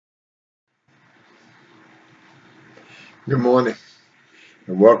Good morning,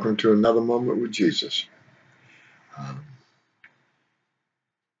 and welcome to another moment with Jesus. Um,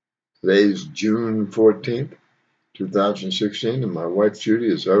 Today is June 14th, 2016, and my wife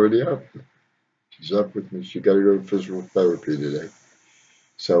Judy is already up. She's up with me. She got to go to physical therapy today.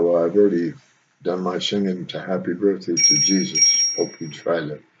 So I've already done my singing to Happy Birthday to Jesus. Hope you try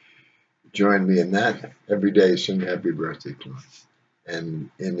to join me in that. Every day, sing Happy Birthday to him. And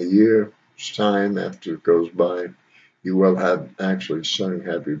in a year's time, after it goes by, you will have actually sung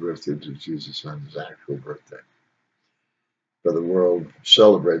Happy Birthday to Jesus on his actual birthday. But the world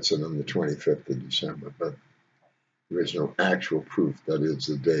celebrates it on the 25th of December, but there is no actual proof that is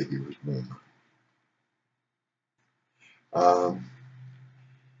the day he was born. Um,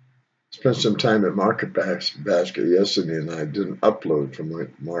 Spent some time at Market Basket yesterday, and I did an upload from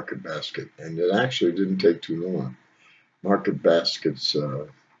Market Basket, and it actually didn't take too long. Market Basket's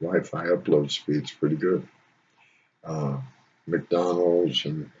Wi-Fi upload speed's pretty good. Uh, McDonald's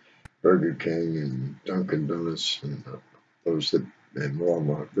and Burger King and Dunkin' Donuts and those that and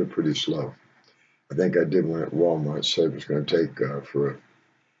Walmart, they're pretty slow. I think I did one at Walmart. Said it was going to take for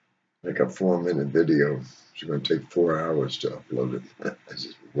like a 4-minute video. It's going to take 4 hours to upload it. I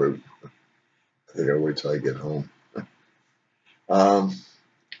just wait. I think I'll wait till I get home. Um,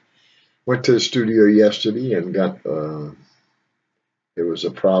 Went to the studio yesterday and got. There was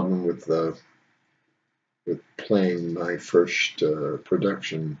a problem with playing my first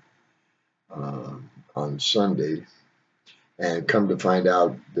production uh, on Sunday, and come to find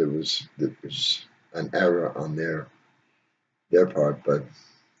out there was an error on their part, but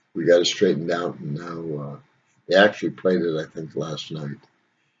we got it straightened out, and now they actually played it, I think, last night.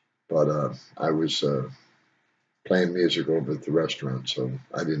 But I was playing music over at the restaurant, so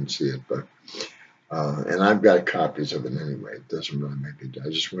I didn't see it. But and I've got copies of it anyway. It doesn't really make it. I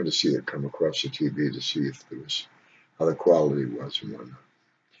just wanted to see it come across the TV to see if there was how the quality was and whatnot.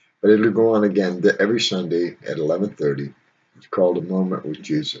 But it'll go on again every Sunday at 11:30. It's called A Moment with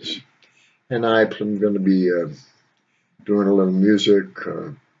Jesus, and I'm going to be doing a little music,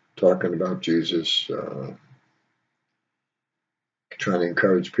 talking about Jesus. Trying to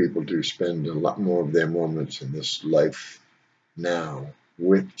encourage people to spend a lot more of their moments in this life now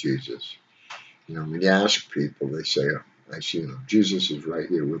with Jesus. You know, when you ask people, they say, I see, Jesus is right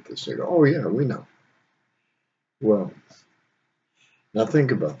here with us. They go, oh, yeah, we know. Well, now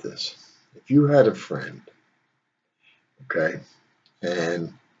think about this. If you had a friend, okay,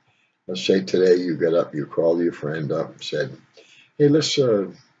 and let's say today you get up, you call your friend up and said, hey, let's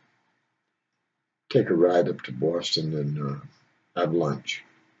take a ride up to Boston and have lunch.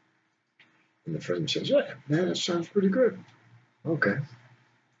 And the friend says, yeah, man, that sounds pretty good. Okay.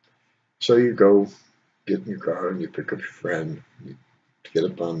 So you go get in your car and you pick up your friend, you get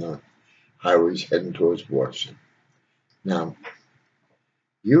up on the highways heading towards Boston. Now,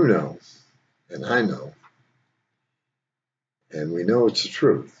 you know, and I know, and we know it's the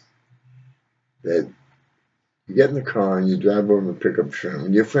truth, that you get in the car and you drive over and pick up your friend.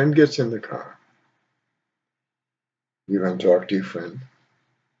 When your friend gets in the car, you're going to talk to your friend.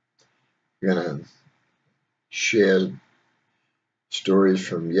 You're going to share stories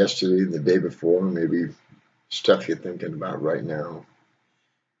from yesterday, the day before, maybe stuff you're thinking about right now.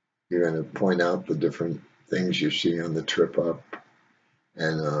 You're going to point out the different things you see on the trip up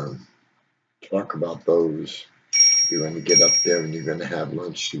and talk about those. You're going to get up there and you're going to have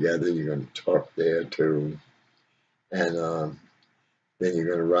lunch together. You're going to talk there too. And then you're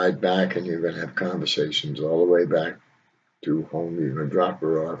going to ride back and you're going to have conversations all the way back to home. You're going to drop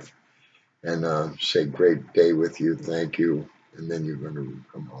her off and say, great day with you. Thank you. And then you're going to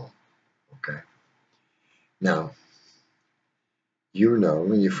come home. Okay. Now, you know,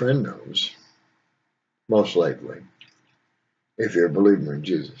 and your friend knows, most likely, if you're a believer in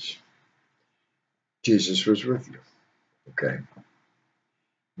Jesus, Jesus was with you. Okay.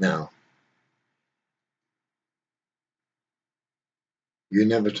 Now, you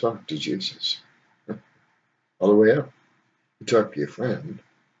never talked to Jesus all the way up. You talked to your friend,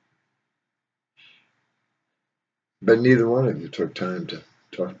 but neither one of you took time to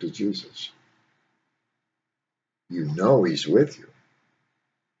talk to Jesus. You know he's with you,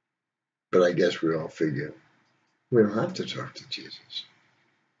 but I guess we all figure we don't have to talk to Jesus.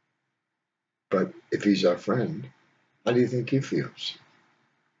 But if he's our friend, how do you think he feels?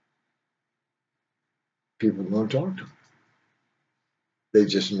 People don't talk to him. They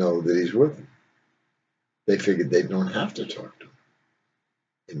just know that he's with them. They figured they don't have to talk to him.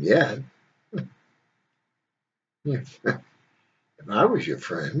 And yet, if I was your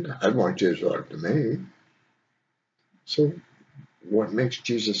friend, I'd want you to talk to me. So what makes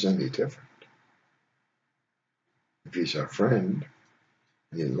Jesus any different? if he's our friend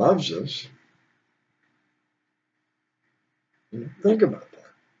and he loves us, think about that.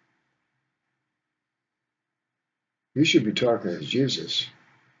 You should be talking to Jesus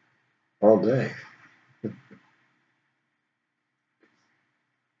all day.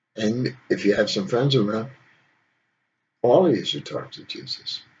 And if you have some friends around, all of you should talk to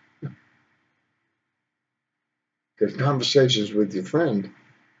Jesus. Because conversations with your friend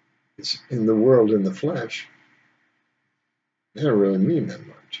is in the world, in the flesh, they don't really mean that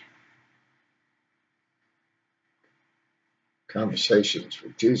much. Conversations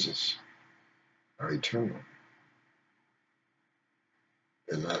with Jesus are eternal.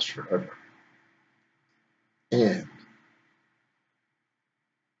 They last forever. And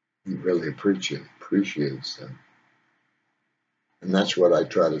he really appreciates them. And that's what I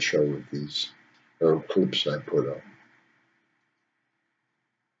try to show with these little clips I put up.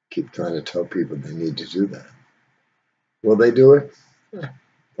 Keep trying to tell people they need to do that. Will they do it?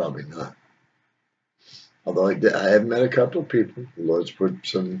 Probably not. Although I have met a couple of people. The Lord's put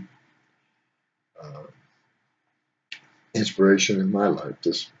some inspiration in my life.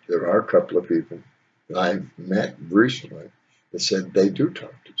 There are a couple of people that I've met recently that said they do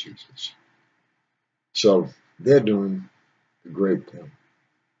talk to Jesus. So they're doing a great thing.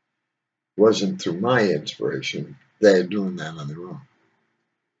 It wasn't through my inspiration. They're doing that on their own.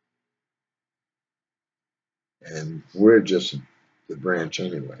 And we're just the branch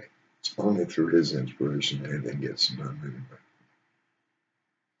anyway. It's only through his inspiration anything gets done anyway.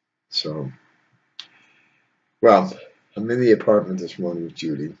 So, well, I'm in the apartment this morning with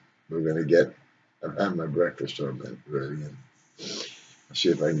Judy. I've had my breakfast already, and I'll see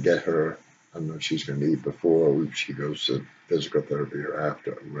if I can get her. I don't know if she's going to eat before she goes to physical therapy or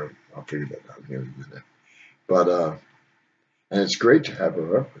after. Well, I'll figure that out here in a minute. But, and it's great to have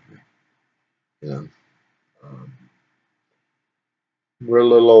her up with me. You know, we're a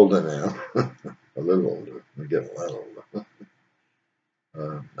little older now. A little older. We're getting a lot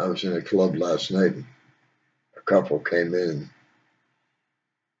older. I was in a club last night, and a couple came in.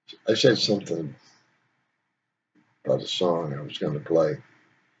 I said something about a song I was going to play,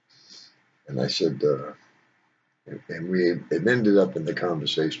 and I said, and it ended up in the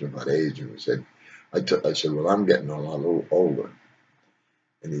conversation about age, and I said, well, I'm getting a lot older,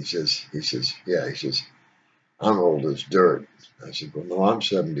 and he says, yeah, he says, I'm old as dirt. I said, well, no, I'm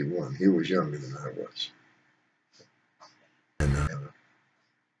 71. He was younger than I was,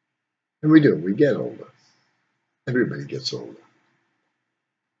 and we get older. Everybody gets older.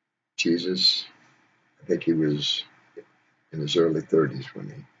 Jesus, I think he was in his early 30s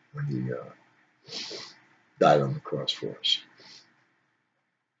when he died on the cross for us.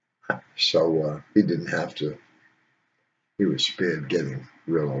 So he didn't have to. He was spared getting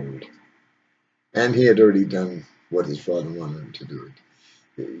real old, and he had already done what his father wanted him to do.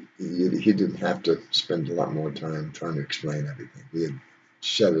 He didn't have to spend a lot more time trying to explain everything. He had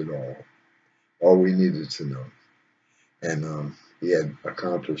said it all we needed to know, and he had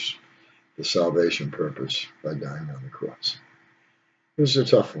accomplished the salvation purpose by dying on the cross. It was a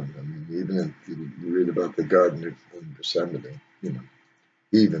tough one. I mean, even if you read about the garden in Gethsemane,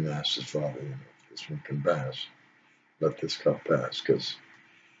 he even asked his father, if this one can pass, let this cup pass, because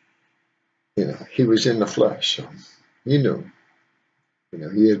he was in the flesh, so he knew.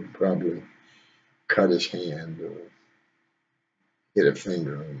 He had probably cut his hand or hit a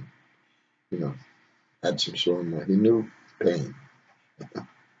finger, and had some sore. He knew pain,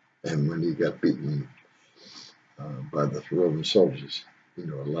 and when he got beaten by the Roman soldiers, he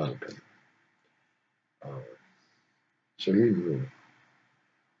knew a lot of pain. So he knew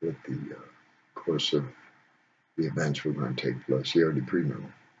what the course of the events were going to take place. He already pre-knew.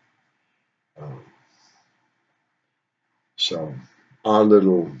 So our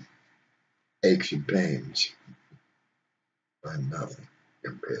little aches and pains are nothing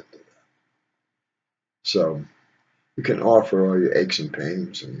compared to that. So you can offer all your aches and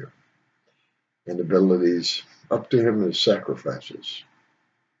pains and your inabilities up to him as sacrifices.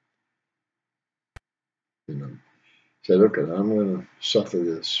 Say, look, I'm going to suffer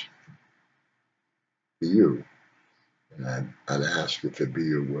this for you. And I'd ask if it be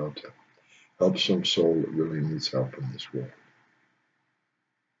your will to help some soul that really needs help in this world.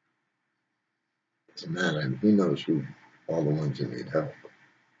 Doesn't matter. He knows all the ones that need help.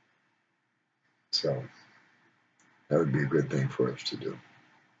 So that would be a good thing for us to do.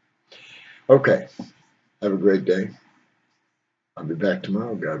 Okay. Have a great day. I'll be back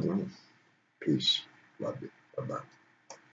tomorrow, God willing. Peace. Love you. Bye-bye.